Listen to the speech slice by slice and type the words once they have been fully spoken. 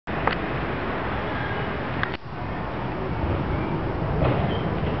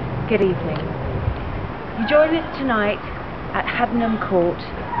Good evening. You join us tonight at Haddenham Court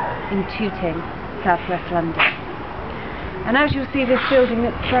in Tooting, southwest London. And as you'll see, this building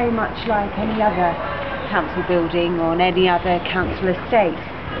looks very much like any other council building or on any other council estate.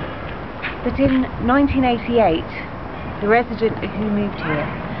 But in 1988, the resident who moved here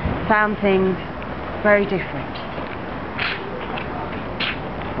found things very different.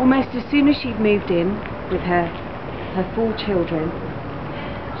 Almost as soon as she'd moved in with her 4 children,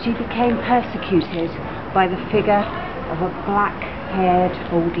 she became persecuted by the figure of a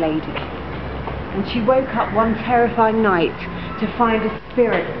black-haired old lady. And she woke up one terrifying night to find a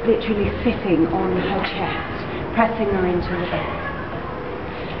spirit literally sitting on her chest, pressing her into the bed.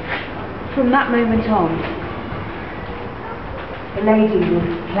 From that moment on, the lady was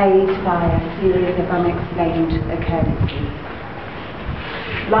plagued by a series of unexplained occurrences.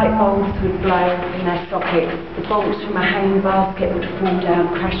 Light bulbs would blow in their sockets, the bolts from a hanging basket would fall down,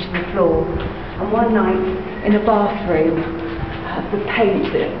 crash to the floor, and one night in a bathroom, the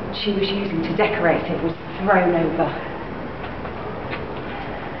paint that she was using to decorate it was thrown over.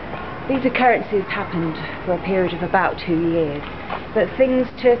 These occurrences happened for a period of about 2 years, but things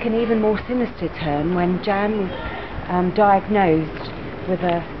took an even more sinister turn when Jan was diagnosed with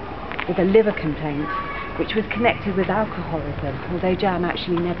a liver complaint, which was connected with alcoholism, although Jan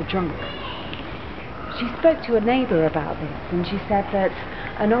actually never drank. She spoke to a neighbour about this, and she said that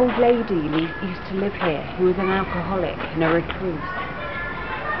an old lady used to live here who was an alcoholic and a recluse.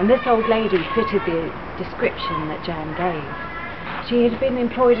 And this old lady fitted the description that Jan gave. She had been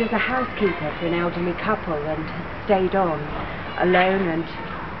employed as a housekeeper for an elderly couple and had stayed on, alone and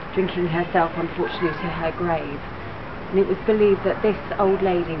drinking herself, unfortunately, to her grave. And it was believed that this old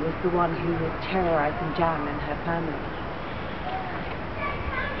lady was the one who was terrorising Jan and her family.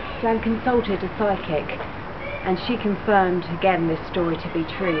 Jan consulted a psychic, and she confirmed again this story to be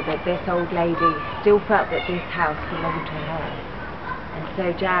true, that this old lady still felt that this house belonged to her. And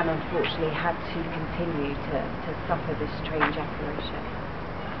so Jan unfortunately had to continue to suffer this strange apparition.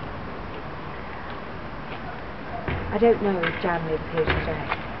 I don't know if Jan lives here today,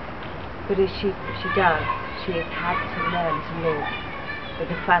 but if she does, she has had to learn to live with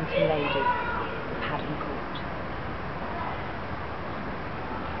the phantom lady of Haddenham Court.